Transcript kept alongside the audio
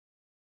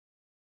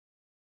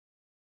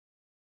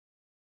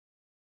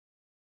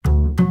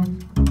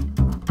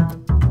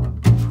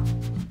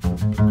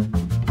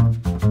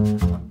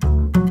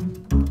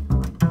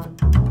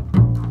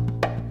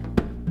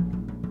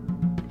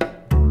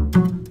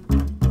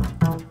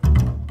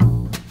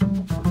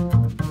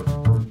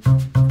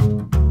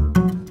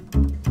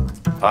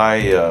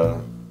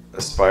I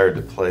aspired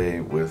to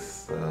play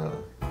with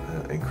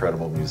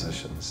incredible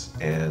musicians,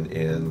 and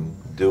in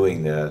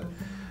doing that,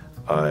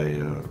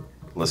 I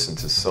listened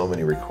to so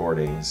many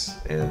recordings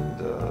and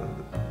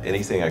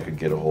anything I could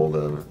get a hold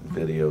of,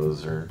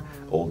 videos or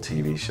old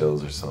TV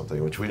shows or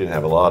something, which we didn't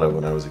have a lot of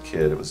when I was a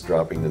kid. It was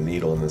dropping the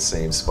needle in the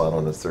same spot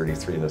on the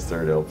 33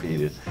 1/3 LP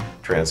to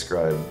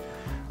transcribe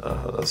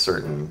a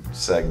certain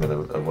segment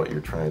of what you're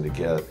trying to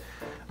get.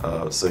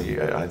 I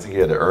think you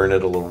had to earn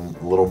it a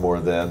little more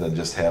then than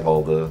just have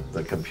all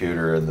the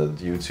computer and the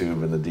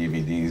YouTube and the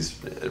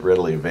DVDs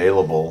readily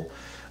available.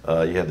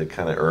 You had to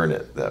kind of earn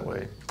it that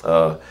way.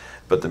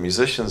 But the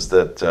musicians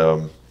that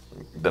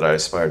I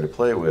aspired to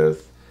play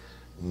with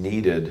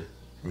needed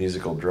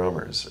musical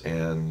drummers,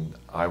 and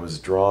I was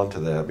drawn to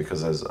that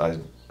because, as I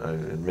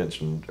had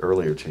mentioned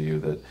earlier to you,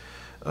 that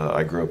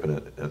I grew up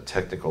in a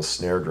technical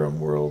snare drum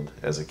world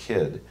as a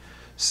kid.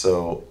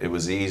 So it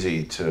was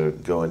easy to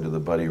go into the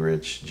Buddy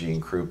Rich, Gene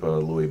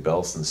Krupa, Louis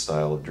Bellson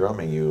style of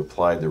drumming. You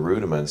applied the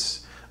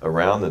rudiments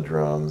around the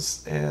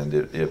drums, and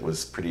it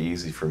was pretty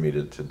easy for me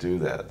to do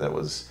that. That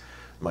was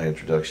my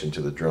introduction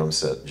to the drum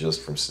set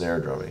just from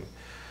snare drumming.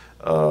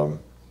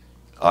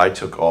 I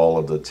took all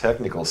of the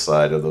technical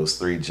side of those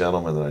three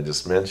gentlemen that I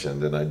just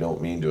mentioned, and I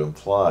don't mean to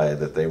imply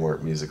that they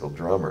weren't musical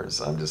drummers.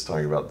 I'm just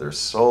talking about their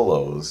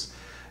solos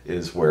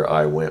is where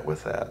I went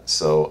with that.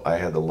 So I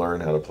had to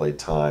learn how to play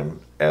time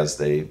as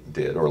they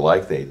did, or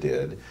like they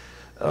did.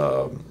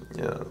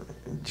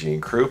 Gene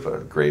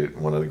Krupa,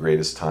 one of the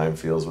greatest time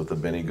fields with the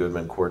Benny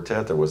Goodman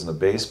Quartet. There wasn't a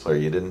bass player,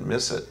 you didn't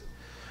miss it.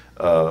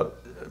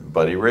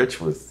 Buddy Rich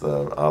with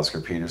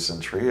Oscar Peterson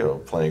Trio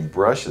playing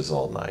brushes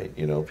all night.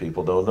 You know,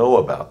 people don't know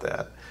about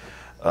that.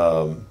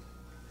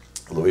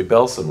 Louis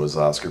Bellson was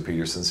Oscar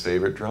Peterson's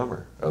favorite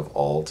drummer of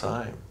all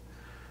time.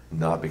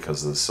 Not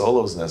because of the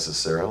solos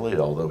necessarily,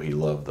 although he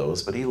loved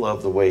those, but he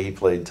loved the way he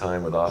played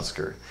time with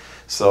Oscar.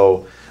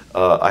 So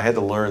I had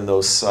to learn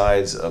those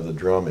sides of the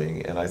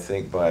drumming, and I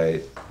think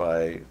by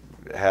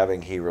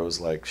having heroes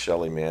like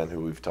Shelly Manne,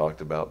 who we've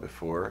talked about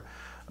before,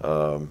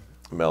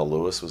 Mel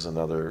Lewis was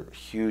another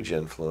huge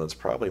influence,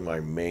 probably my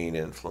main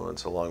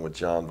influence, along with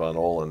John Von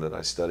Ohlen that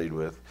I studied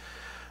with.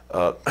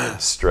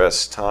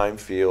 Stress time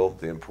feel,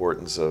 the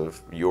importance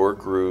of your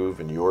groove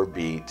and your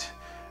beat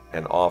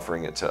and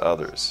offering it to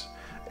others.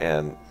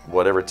 And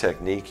whatever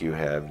technique you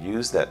have,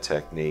 use that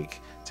technique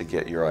to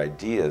get your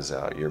ideas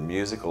out, your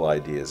musical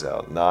ideas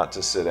out, not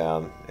to sit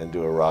down and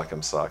do a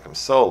rock'em sock'em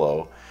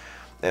solo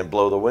and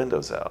blow the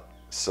windows out.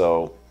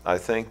 So I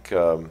think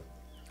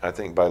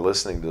by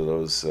listening to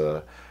those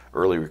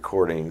early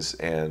recordings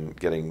and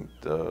getting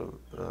the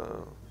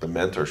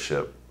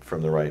mentorship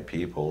from the right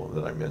people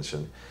that I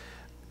mentioned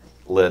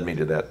led me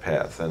to that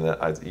path. And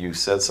you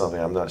said something,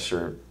 I'm not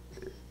sure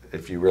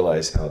if you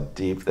realize how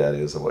deep that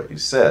is of what you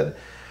said.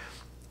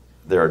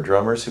 There are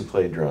drummers who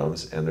play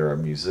drums, and there are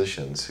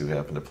musicians who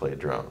happen to play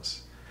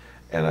drums.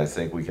 And I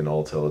think we can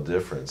all tell a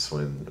difference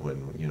when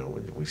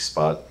we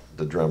spot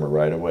the drummer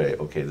right away.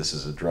 Okay, this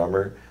is a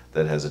drummer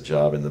that has a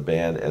job in the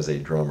band as a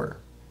drummer.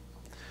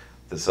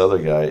 This other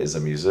guy is a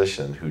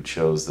musician who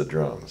chose the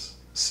drums.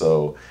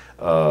 So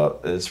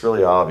it's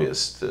really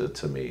obvious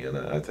to me, and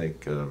I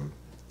think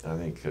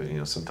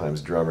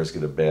sometimes drummers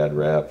get a bad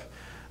rap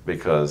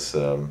because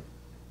a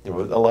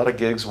lot of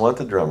gigs want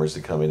the drummers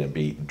to come in and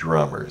be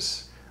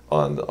drummers.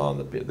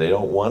 They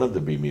don't want them to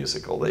be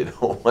musical. They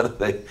don't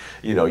want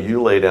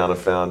you lay down a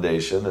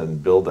foundation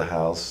and build the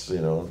house,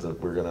 that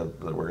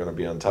we're gonna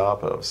be on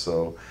top of.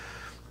 So,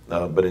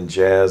 but in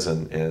jazz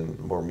and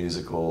more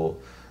musical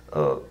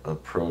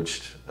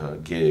approached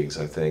gigs,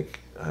 I think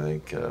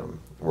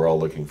we're all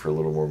looking for a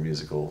little more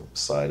musical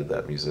side of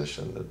that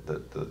musician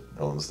that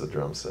owns the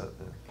drum set.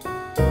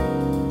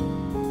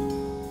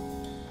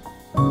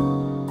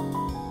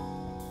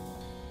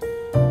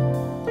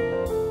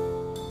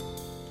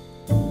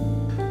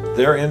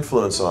 Their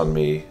influence on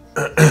me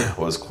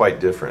was quite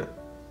different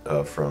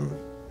from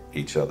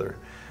each other.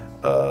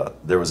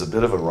 There was a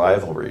bit of a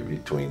rivalry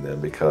between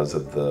them because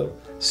of the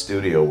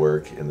studio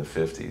work in the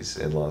 50s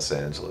in Los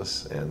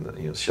Angeles.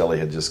 And Shelley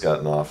had just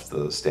gotten off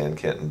the Stan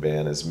Kenton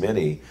band, as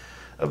many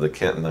of the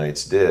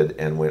Kentonites did,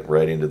 and went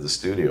right into the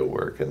studio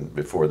work. And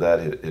before that,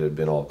 it had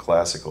been all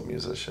classical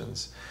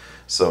musicians.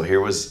 So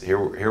here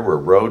were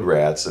road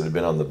rats that had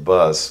been on the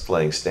bus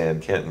playing Stan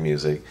Kenton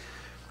music,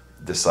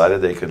 decided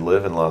they could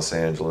live in Los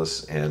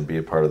Angeles and be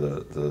a part of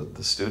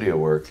the studio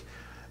work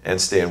and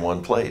stay in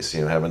one place,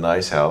 have a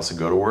nice house and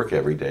go to work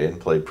every day and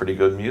play pretty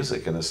good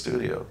music in the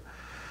studio.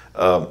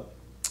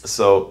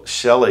 So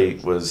Shelley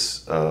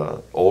was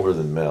older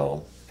than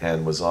Mel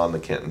and was on the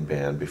Kenton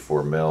band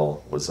before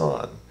Mel was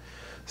on.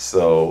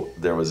 So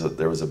there was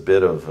a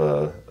bit of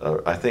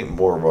I think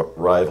more of a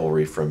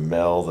rivalry from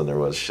Mel than there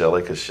was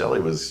Shelley, because Shelley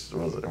was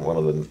one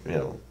of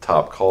the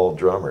top call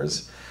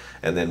drummers.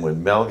 And then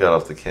when Mel got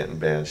off the Kenton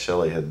band,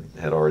 Shelley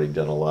had already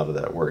done a lot of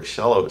that work.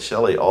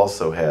 Shelley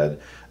also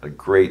had a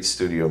great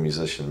studio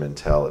musician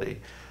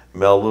mentality.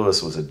 Mel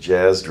Lewis was a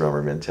jazz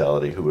drummer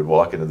mentality who would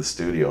walk into the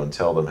studio and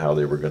tell them how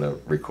they were going to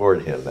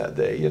record him that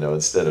day, you know,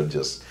 instead of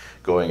just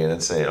going in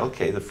and saying,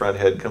 okay, the front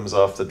head comes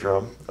off the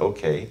drum,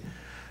 okay,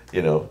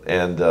 you know,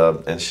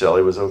 and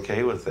Shelley was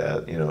okay with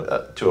that, you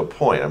know, to a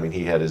point. I mean,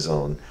 he had his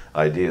own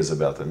ideas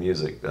about the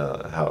music,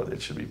 how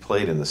it should be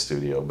played in the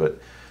studio,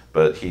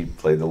 but he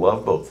played the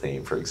Love Boat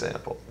theme, for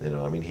example. You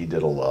know, I mean, he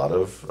did a lot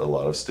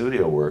of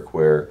studio work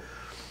where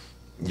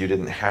you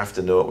didn't have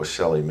to know it was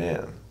Shelley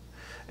Mann.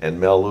 And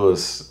Mel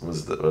Lewis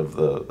was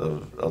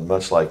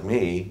much like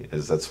me,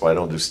 that's why I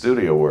don't do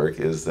studio work,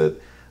 is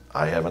that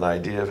I have an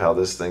idea of how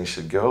this thing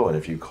should go, and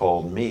if you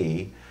called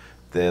me,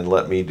 then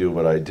let me do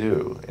what I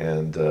do.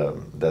 And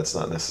that's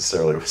not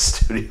necessarily what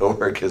studio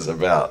work is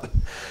about.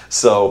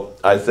 So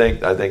I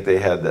think they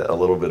had a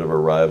little bit of a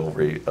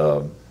rivalry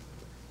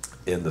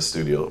in the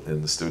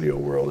studio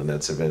world, and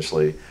that's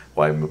eventually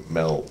why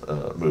Mel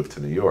moved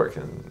to New York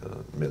in the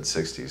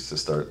mid-'60s to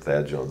start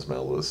Thad Jones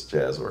Mel Lewis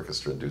Jazz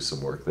Orchestra and do some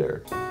work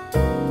there.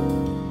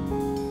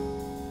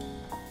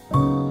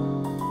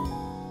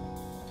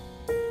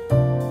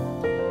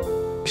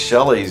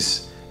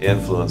 Shelley's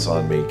influence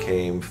on me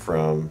came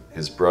from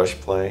his brush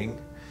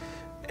playing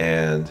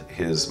and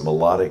his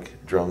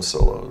melodic drum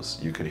solos.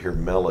 You could hear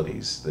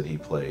melodies that he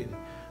played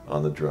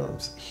on the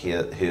drums.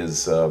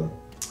 His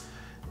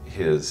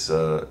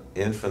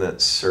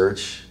infinite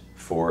search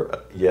for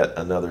yet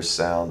another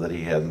sound that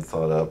he hadn't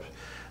thought up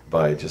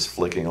by just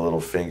flicking a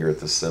little finger at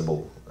the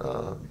cymbal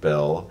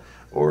bell,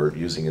 or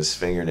using his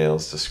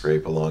fingernails to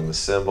scrape along the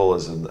cymbal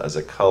as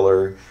a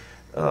color,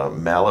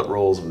 mallet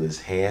rolls with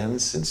his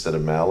hands instead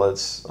of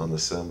mallets on the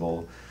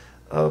cymbal,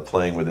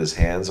 playing with his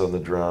hands on the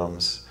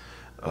drums.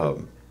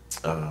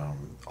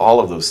 All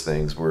of those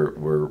things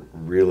were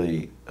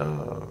really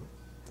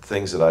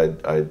things that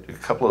a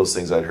couple of those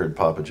things I'd heard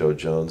Papa Joe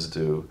Jones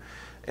do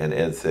and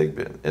Ed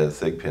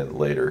Thigpen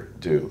later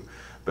do.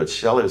 But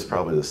Shelley was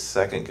probably the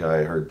second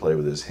guy I heard play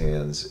with his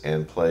hands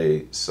and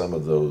play some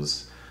of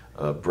those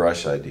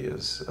brush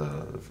ideas.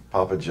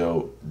 Papa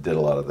Joe did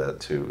a lot of that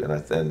too, and I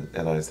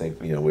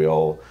think you know, we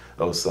all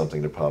owe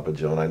something to Papa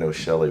Joe, and I know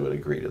Shelley would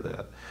agree to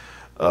that.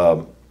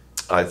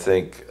 I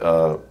think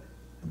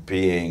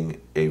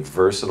being a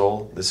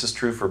versatile, this is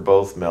true for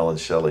both Mel and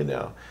Shelley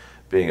now,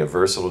 being a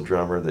versatile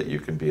drummer that you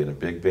can be in a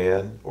big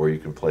band, or you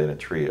can play in a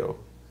trio,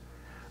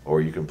 or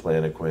you can play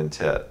in a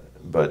quintet,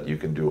 but you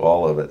can do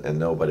all of it and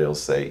nobody will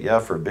say, yeah,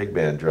 for a big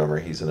band drummer,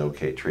 he's an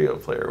okay trio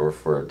player, or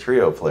for a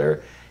trio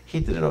player, he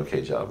did an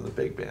okay job in the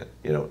big band.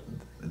 You know,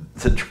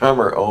 the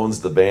drummer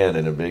owns the band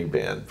in a big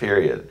band,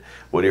 period.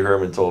 Woody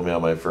Herman told me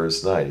on my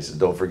first night, he said,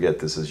 don't forget,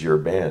 this is your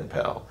band,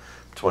 pal.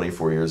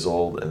 24 years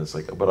old, and it's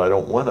like, but I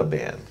don't want a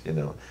band, you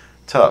know.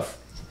 Tough.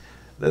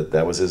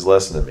 That was his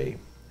lesson to me.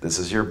 This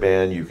is your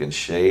band, you can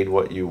shade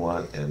what you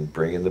want and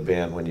bring in the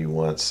band when you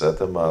want, set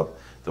them up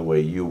the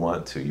way you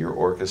want to. You're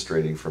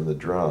orchestrating from the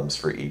drums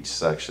for each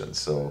section,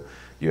 so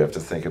you have to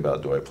think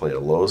about, do I play a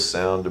low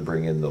sound to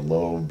bring in the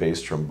low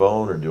bass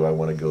trombone, or do I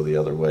want to go the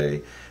other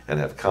way and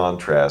have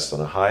contrast on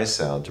a high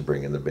sound to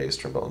bring in the bass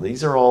trombone?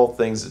 These are all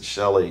things that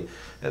Shelley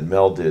and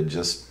Mel did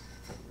just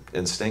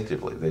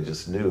instinctively. They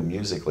just knew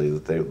musically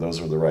that those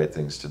were the right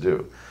things to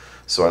do.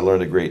 So I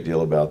learned a great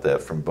deal about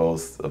that from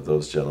both of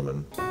those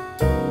gentlemen.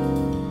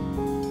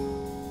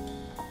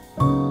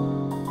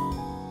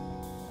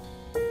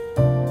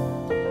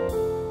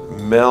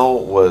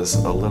 Mel was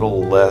a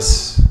little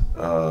less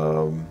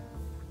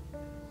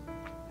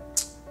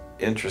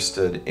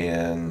interested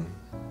in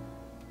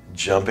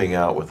jumping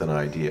out with an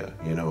idea,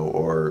 you know,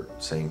 or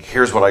saying,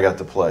 here's what I got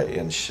to play.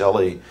 And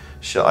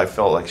I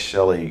felt like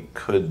Shelley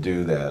could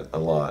do that a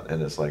lot.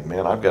 And it's like,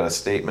 man, I've got a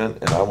statement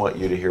and I want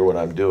you to hear what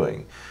I'm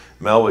doing.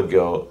 Mel would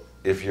go,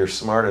 if you're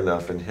smart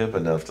enough and hip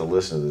enough to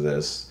listen to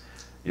this,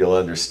 you'll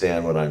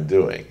understand what I'm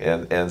doing.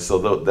 And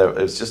so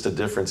it's just a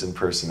difference in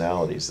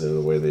personalities,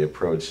 the way they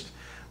approached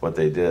what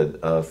they did.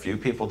 A few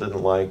people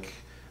didn't like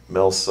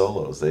Mel's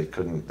solos. They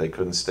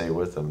couldn't stay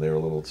with them. They were a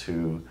little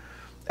too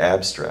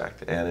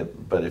abstract.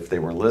 But if they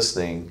were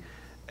listening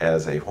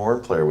as a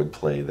horn player would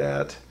play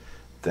that,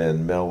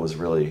 then Mel was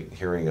really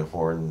hearing a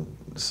horn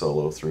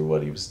solo through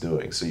what he was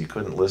doing. So you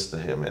couldn't listen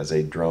to him as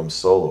a drum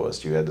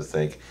soloist. You had to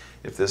think,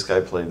 if this guy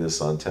played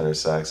this on tenor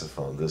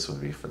saxophone, this would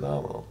be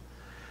phenomenal.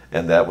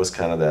 And that was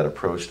kind of that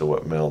approach to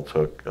what Mel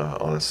took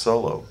on a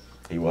solo.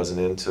 He wasn't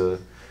into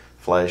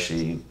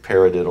flashy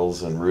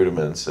paradiddles and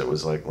rudiments. It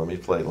was like, let me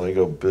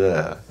go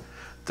blah,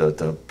 da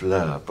da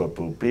blah, ba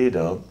boo be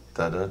dum,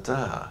 da da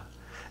da.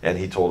 And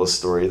he told a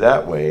story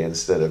that way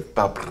instead of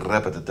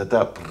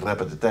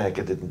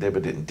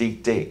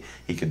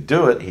he could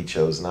do it, he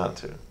chose not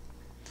to.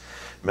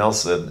 Mel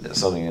said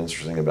something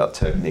interesting about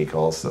technique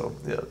also.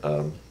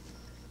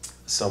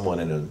 Someone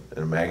in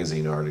a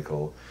magazine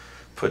article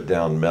put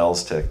down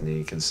Mel's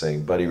technique and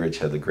saying Buddy Rich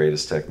had the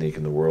greatest technique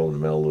in the world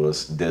and Mel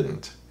Lewis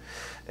didn't.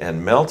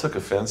 And Mel took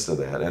offense to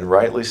that, and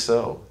rightly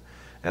so.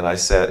 And I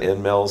sat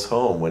in Mel's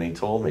home when he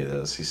told me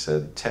this. He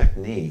said,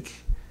 technique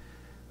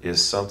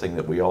is something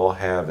that we all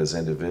have as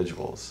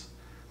individuals.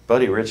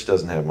 Buddy Rich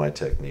doesn't have my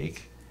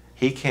technique.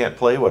 He can't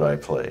play what I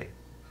play.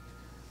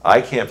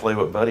 I can't play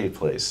what Buddy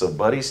plays. So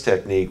Buddy's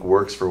technique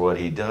works for what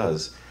he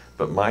does,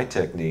 but my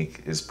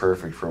technique is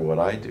perfect for what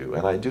I do.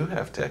 And I do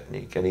have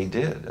technique, and he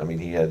did. I mean,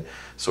 he had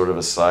sort of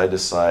a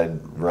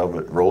side-to-side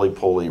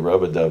roly-poly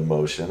rub-a-dub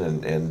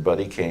motion, and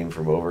Buddy came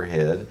from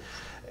overhead,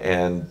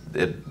 and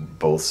it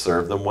both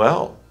served them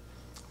well.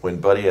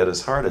 When Buddy had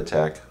his heart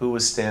attack, who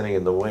was standing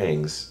in the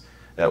wings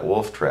at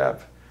Wolf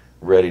Trap,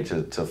 ready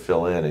to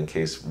fill in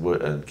case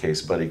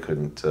Buddy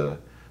couldn't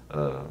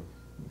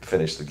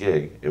finish the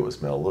gig? It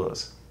was Mel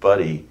Lewis.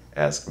 Buddy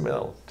asked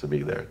Mel to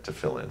be there to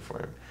fill in for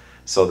him.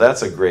 So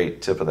that's a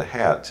great tip of the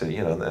hat to,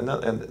 you know,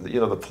 and you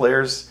know, the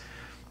players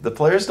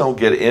don't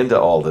get into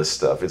all this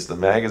stuff. It's the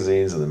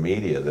magazines and the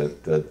media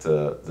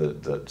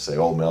that say,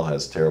 oh, Mel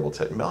has terrible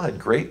technique. Mel had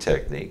great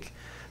technique.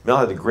 Mel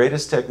had the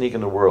greatest technique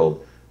in the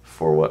world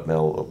for what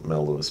Mel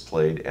Lewis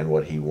played and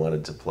what he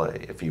wanted to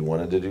play. If he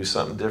wanted to do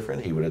something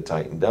different, he would have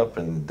tightened up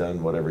and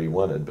done whatever he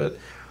wanted. But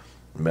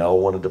Mel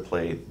wanted to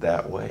play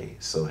that way,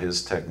 so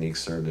his technique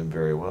served him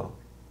very well.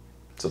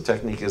 So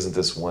technique isn't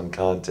this one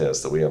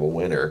contest that we have a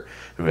winner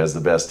who has the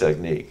best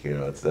technique. You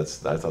know, I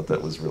thought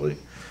that was really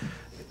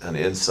an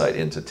insight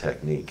into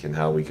technique and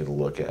how we can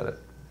look at it.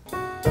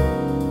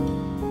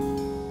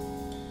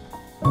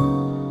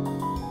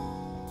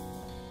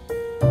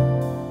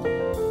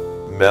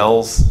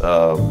 Mel's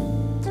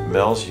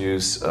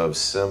use of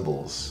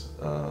cymbals.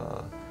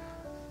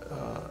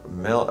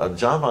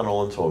 John Von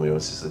Ohlen told me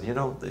once, he said, you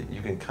know,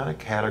 you can kind of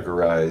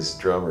categorize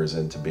drummers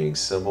into being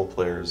cymbal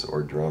players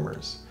or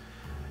drummers.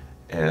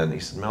 And he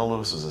said Mel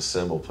Lewis was a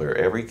cymbal player.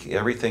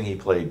 Everything he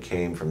played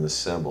came from the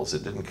cymbals.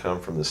 It didn't come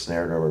from the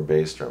snare drum or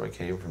bass drum. It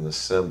came from the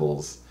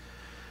cymbals.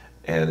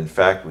 And in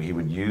fact, he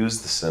would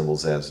use the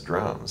cymbals as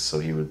drums. So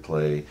he would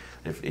play,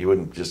 if he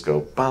wouldn't just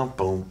go bum,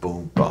 boom,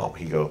 boom, boom.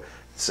 He'd go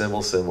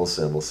cymbal, cymbal,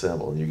 cymbal,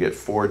 cymbal. And you get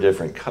 4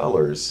 different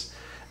colors.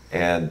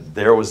 And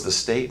there was the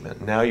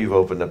statement. Now you've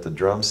opened up the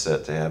drum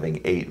set to having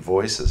 8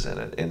 voices in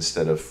it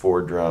instead of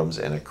 4 drums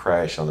and a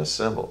crash on a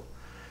cymbal.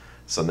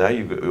 So now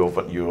you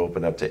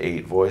open up to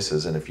 8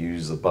 voices, and if you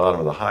use the bottom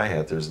of the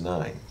hi-hat, there's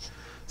 9.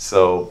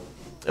 So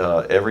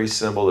every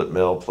cymbal that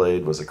Mel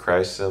played was a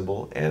crash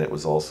cymbal, and it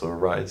was also a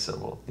ride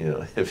cymbal. You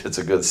know, if it's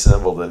a good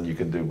cymbal, then you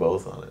can do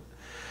both on it.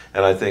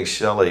 And I think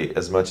Shelley,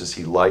 as much as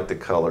he liked the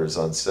colors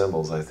on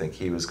cymbals, I think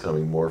he was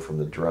coming more from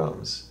the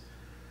drums.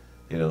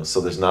 You know,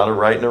 so there's not a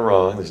right and a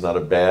wrong, there's not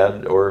a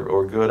bad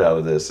or good out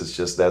of this. It's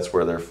just that's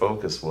where their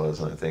focus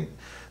was, and I think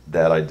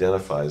that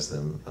identifies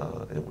them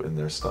in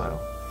their style.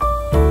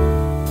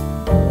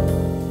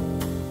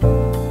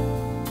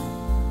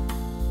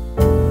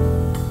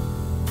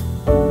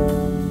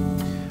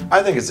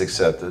 I think it's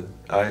accepted.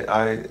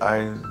 I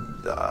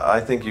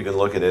think you can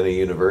look at any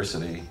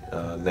university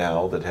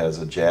now that has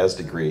a jazz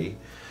degree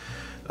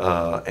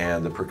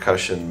and the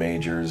percussion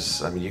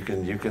majors. I mean, you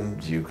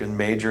can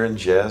major in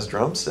jazz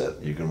drum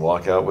set. You can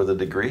walk out with a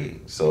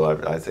degree. So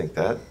I think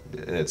that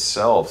in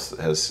itself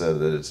has said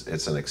that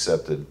it's an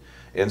accepted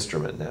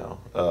instrument now.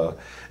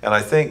 And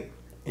I think,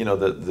 you know,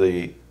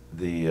 the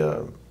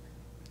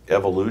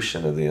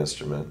evolution of the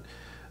instrument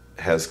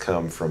has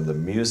come from the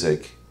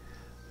music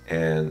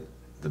and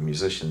the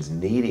musicians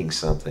needing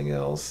something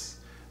else.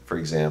 For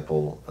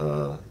example,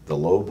 the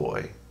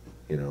lowboy,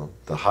 you know,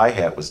 the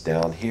hi-hat was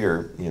down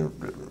here, you know,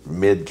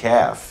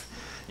 mid-calf.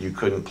 You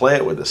couldn't play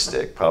it with a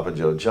stick. Papa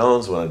Joe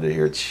Jones wanted to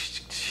hear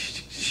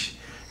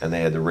and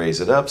they had to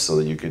raise it up so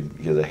that you could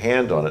get a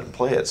hand on it and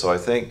play it. So I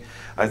think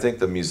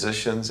the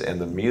musicians and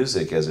the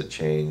music as it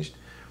changed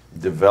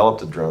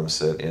developed a drum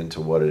set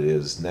into what it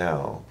is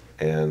now.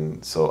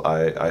 And so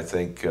I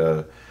think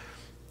yeah,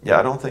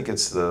 I don't think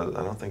it's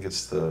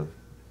the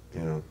you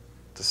know,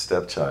 the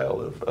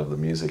stepchild of the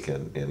music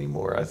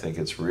anymore. I think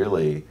it's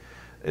really,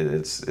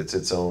 it's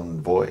its own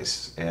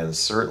voice. And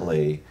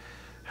certainly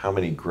how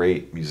many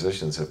great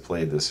musicians have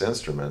played this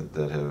instrument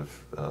that have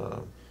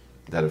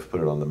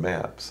put it on the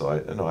map. So I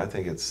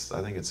think it's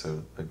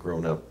a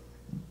grown-up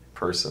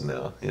person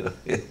now, you know,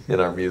 in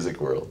our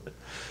music world.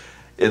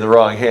 In the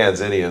wrong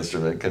hands, any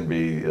instrument can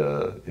be,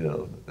 you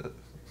know,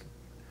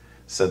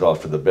 sent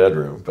off to the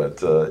bedroom,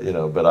 but you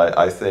know, but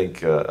I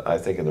think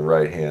in the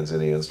right hands,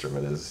 any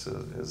instrument is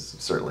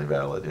certainly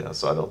valid. You know,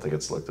 so I don't think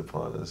it's looked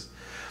upon as,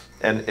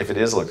 and if it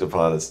is looked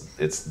upon,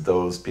 it's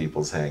those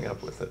people's hang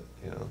up with it.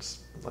 You know, it's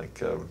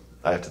like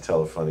I have to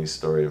tell a funny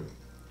story of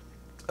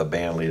a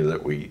band leader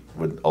that we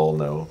would all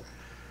know,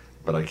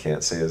 but I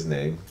can't say his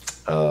name.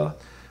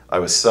 I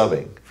was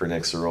subbing for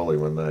Nick Ceroli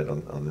one night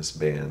on this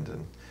band,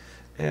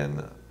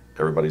 and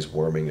everybody's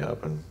warming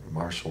up, and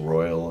Marshall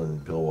Royal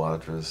and Bill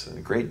Watrous, and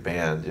a great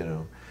band, you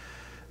know.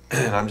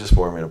 And I'm just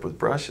warming up with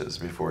brushes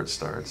before it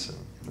starts, and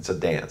it's a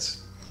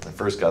dance. I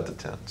first got to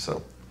 10,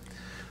 so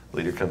the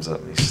leader comes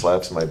up and he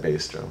slaps my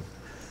bass drum.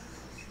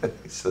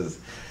 He says,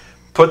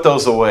 "Put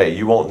those away,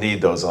 you won't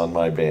need those on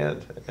my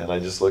band." And I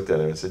just looked at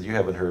him and said, "You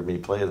haven't heard me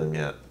play them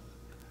yet."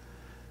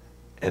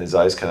 And his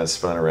eyes kind of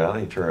spun around,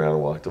 and he turned around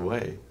and walked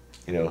away,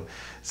 you know.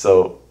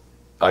 So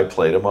I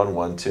played him on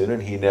one tune,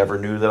 and he never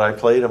knew that I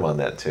played him on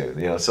that tune,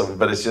 you know. So,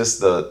 but it's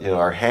just the, you know,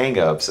 our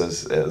hang-ups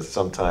as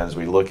sometimes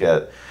we look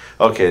at,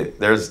 okay,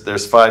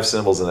 there's 5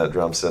 cymbals in that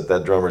drum set.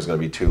 That drummer's going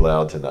to be too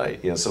loud tonight.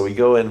 You know, so we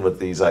go in with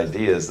these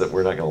ideas that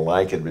we're not going to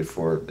like it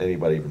before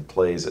anybody even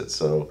plays it.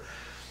 So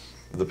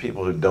the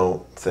people who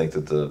don't think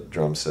that the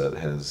drum set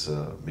has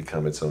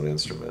become its own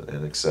instrument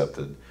and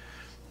accepted,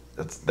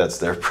 that's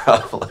their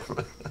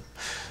problem.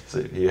 So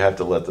you have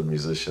to let the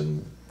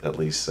musician at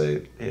least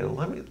say, you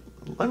know,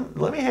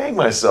 let me hang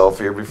myself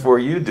here before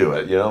you do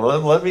it. You know,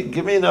 let me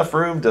give me enough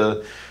room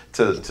to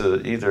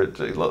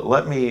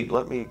let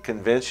me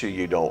convince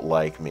you don't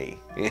like me.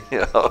 You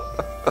know.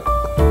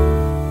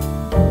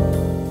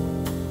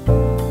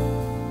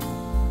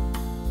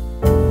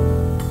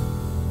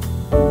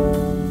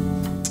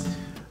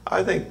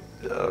 I think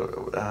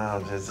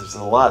there's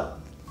a lot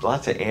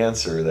to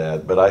answer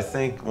that, but I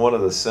think one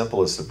of the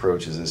simplest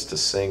approaches is to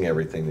sing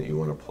everything that you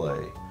want to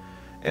play,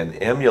 and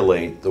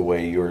emulate the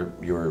way you're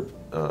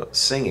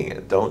singing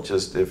it. Don't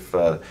just you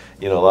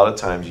know, a lot of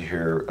times you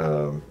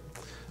hear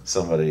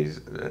somebody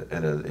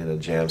in a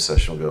jam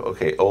session will go,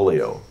 okay,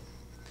 oleo,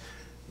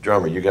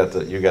 drummer, you got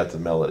the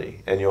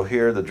melody, and you'll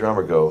hear the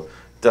drummer go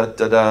da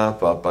da da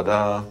ba ba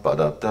da ba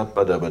da da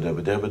ba da ba da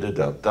ba da ba da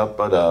da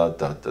ba da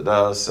da da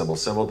da,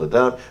 cymbal da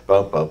da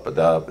ba ba ba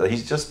da.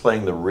 He's just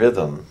playing the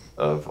rhythm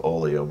of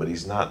oleo, but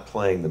he's not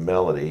playing the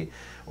melody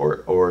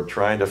or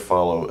trying to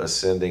follow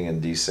ascending and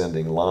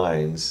descending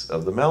lines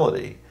of the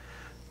melody.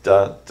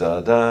 Da da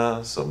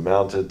da, so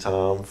mounted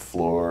tom,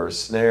 floor,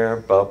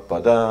 snare, ba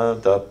ba da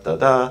da da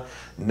da.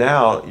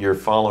 Now you're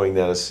following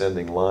that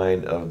ascending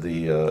line of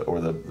the or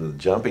the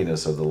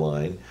jumpiness of the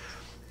line,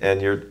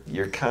 and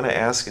you're kind of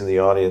asking the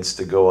audience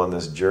to go on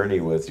this journey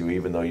with you,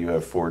 even though you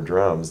have 4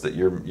 drums, that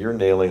you're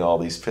nailing all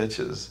these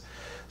pitches.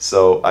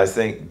 So I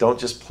think don't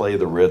just play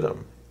the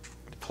rhythm.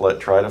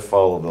 Try to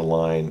follow the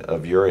line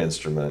of your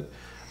instrument.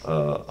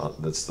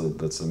 That's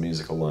the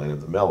musical line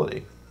of the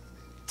melody.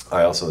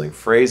 I also think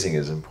phrasing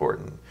is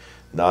important.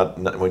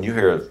 Not when you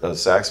hear a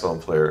saxophone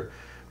player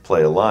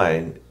play a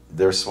line,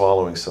 they're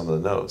swallowing some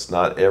of the notes.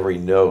 Not every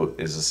note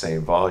is the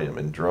same volume,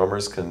 and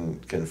drummers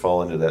can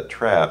fall into that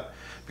trap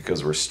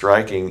because we're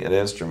striking an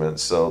instrument,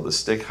 so the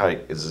stick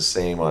height is the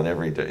same on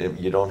every.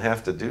 You don't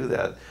have to do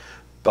that.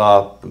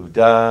 Ba boo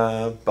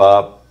da,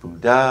 ba boo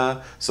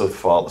da. So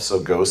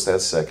ghost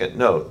that second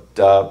note.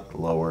 Da,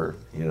 lower,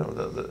 you know,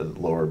 the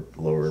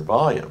lower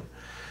volume,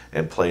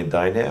 and play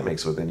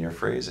dynamics within your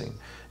phrasing.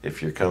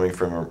 If you're coming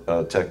from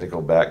a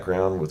technical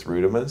background with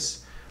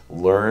rudiments,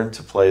 learn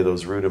to play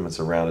those rudiments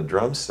around a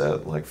drum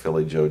set like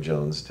Philly Joe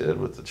Jones did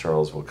with the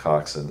Charles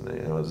Wilcoxon.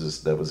 You know,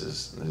 that was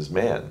his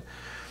man.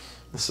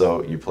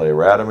 So you play a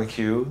Badham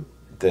cue,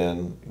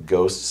 then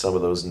ghost some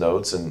of those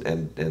notes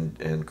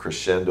and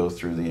crescendo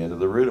through the end of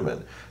the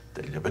rudiment.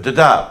 And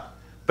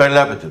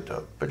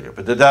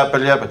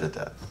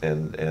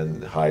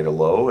high to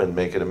low and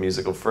make it a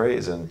musical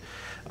phrase. And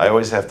I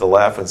always have to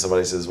laugh when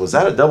somebody says, "Was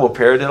that a double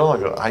paradiddle?" I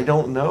go, "I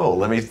don't know.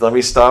 Let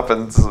me stop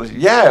and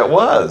yeah, it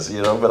was,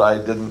 you know, but I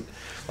didn't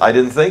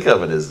think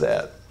of it as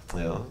that.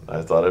 You know,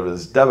 I thought it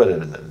was not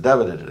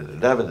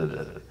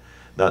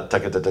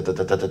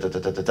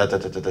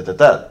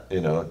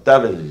you know,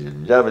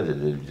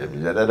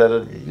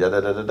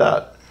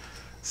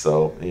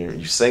 so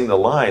you sing the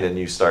line and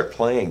you start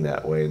playing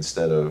that way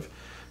instead of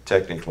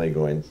technically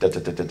going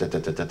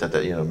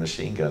you know,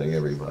 machine gunning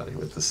everybody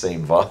with the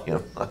same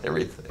volume on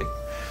everything.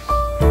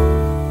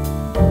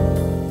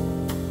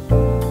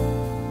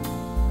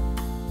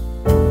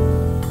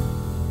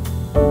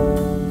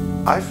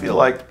 I feel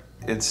like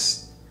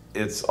it's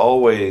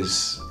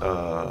always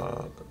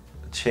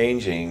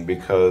changing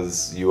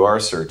because you are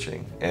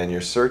searching, and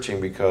you're searching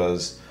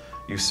because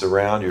you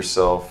surround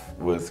yourself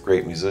with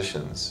great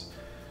musicians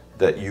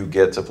that you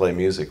get to play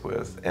music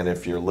with. And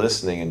if you're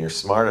listening and you're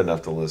smart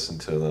enough to listen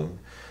to them,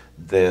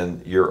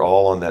 then you're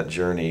all on that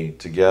journey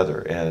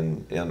together.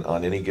 And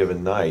on any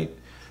given night,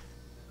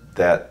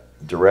 that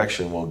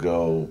direction will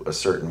go a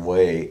certain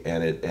way,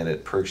 and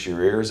it perks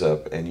your ears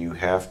up, and you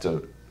have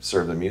to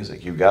serve the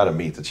music. You've got to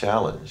meet the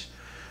challenge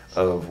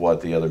of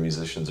what the other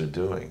musicians are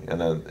doing.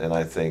 And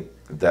I think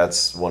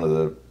that's one of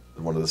the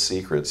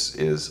secrets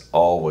is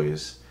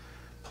always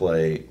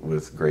play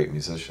with great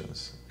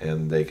musicians,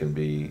 and they can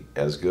be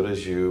as good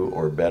as you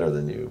or better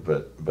than you,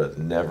 but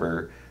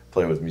never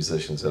play with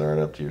musicians that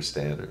aren't up to your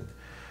standard,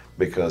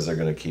 because they're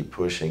going to keep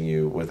pushing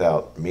you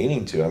without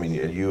meaning to. I mean,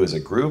 you as a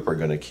group are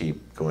going to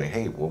keep going,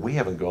 "Hey, well, we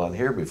haven't gone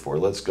here before,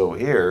 let's go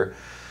here."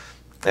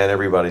 And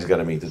everybody's got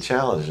to meet the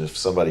challenge. If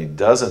somebody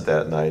doesn't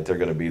that night, they're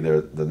going to be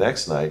there the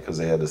next night because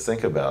they had to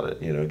think about it,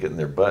 you know, getting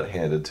their butt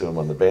handed to them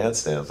on the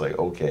bandstand. It's like,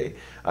 okay,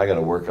 I got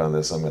to work on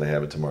this. I'm going to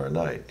have it tomorrow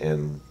night.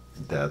 And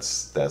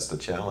that's the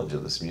challenge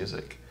of this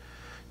music.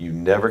 You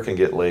never can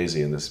get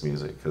lazy in this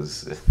music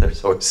because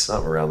there's always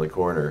something around the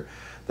corner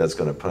that's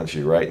going to punch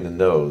you right in the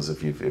nose.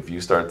 If you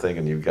start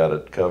thinking you've got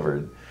it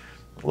covered,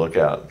 look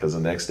out, because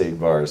the next 8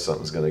 bars,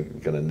 something's going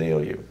to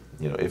nail you,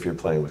 you know, if you're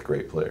playing with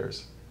great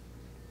players.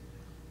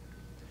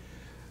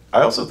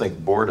 I also think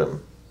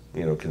boredom,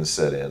 you know, can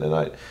set in,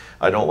 and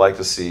I don't like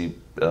to see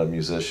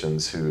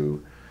musicians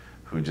who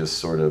just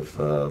sort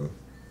of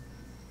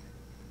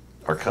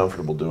are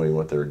comfortable doing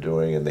what they're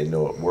doing, and they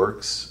know it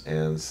works,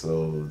 and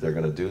so they're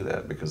going to do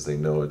that because they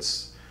know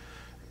it's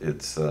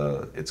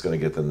going to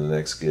get them the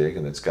next gig,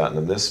 and it's gotten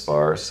them this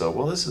far. So,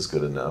 well, this is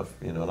good enough,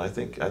 you know. And I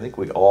think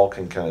we all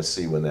can kind of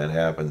see when that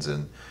happens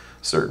in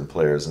certain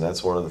players, and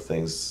that's one of the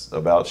things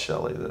about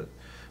Shelley that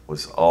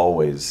was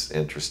always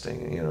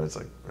interesting. You know, it's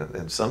like,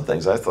 and some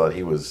things I thought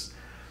he was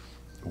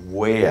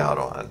way out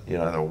on. You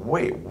know, I thought,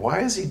 wait,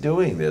 why is he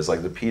doing this?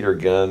 Like the Peter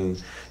Gunn,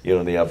 you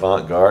know, the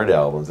avant-garde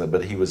albums,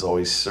 but he was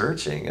always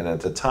searching. And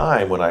at the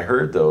time when I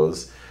heard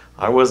those,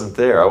 I wasn't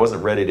there. I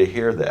wasn't ready to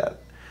hear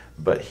that,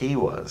 but he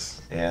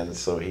was. And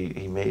so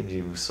he made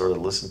you sort of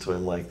listen to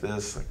him like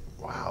this, like,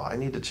 wow, I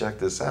need to check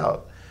this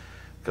out,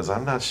 because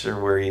I'm not sure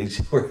where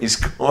he's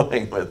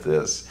going with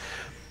this.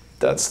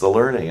 That's the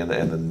learning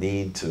and the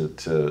need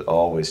to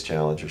always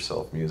challenge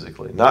yourself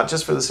musically. Not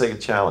just for the sake of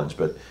challenge,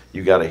 but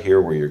you got to hear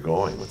where you're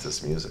going with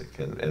this music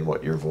and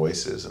what your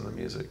voice is in the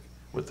music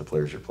with the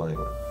players you're playing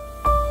with.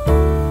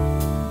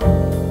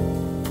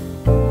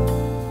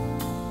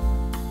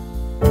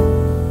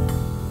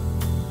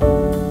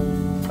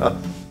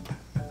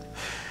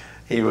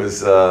 He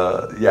was,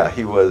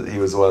 he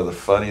was one of the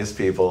funniest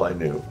people I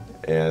knew,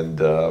 and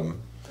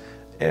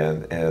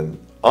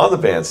on the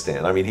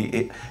bandstand, I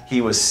mean, he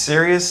was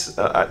serious.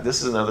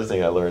 This is another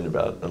thing I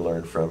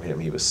learned from him.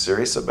 He was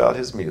serious about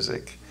his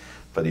music,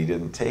 but he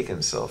didn't take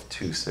himself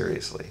too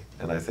seriously.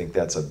 And I think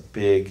that's a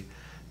big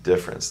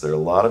difference. There are a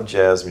lot of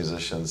jazz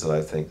musicians that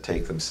I think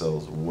take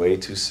themselves way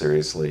too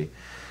seriously,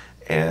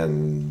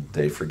 and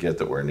they forget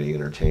that we're in the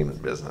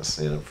entertainment business.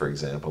 You know, for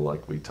example,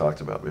 like we talked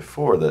about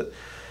before, that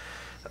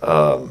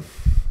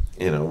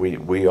you know,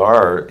 we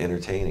are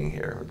entertaining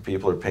here.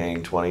 People are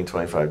paying $20,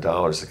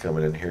 $25 to come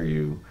in and hear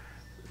you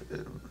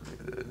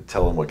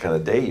tell them what kind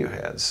of day you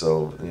had.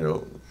 So, you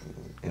know,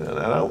 and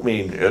I don't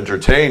mean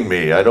entertain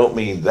me. I don't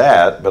mean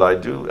that, but I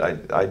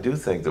do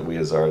think that we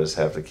as artists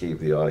have to keep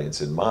the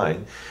audience in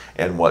mind.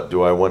 And what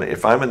do I want to,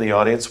 if I'm in the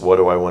audience, what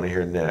do I want to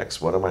hear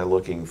next? What am I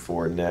looking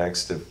for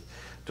next?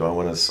 Do I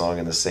want a song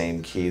in the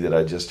same key that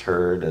I just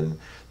heard and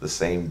the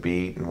same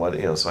beat and what,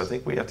 you know? So I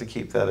think we have to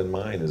keep that in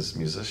mind as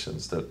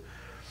musicians, that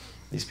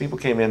these people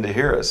came in to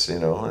hear us, you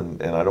know,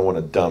 and I don't want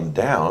to dumb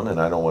down, and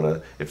I don't want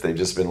to, if they've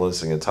just been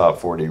listening to top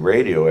 40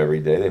 radio every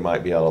day, they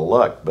might be out of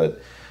luck,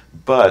 but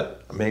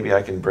maybe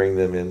I can bring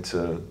them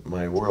into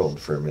my world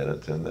for a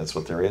minute, and that's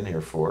what they're in here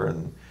for,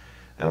 and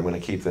I'm going to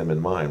keep them in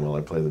mind while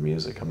I play the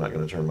music. I'm not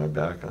going to turn my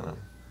back on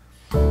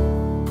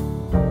them.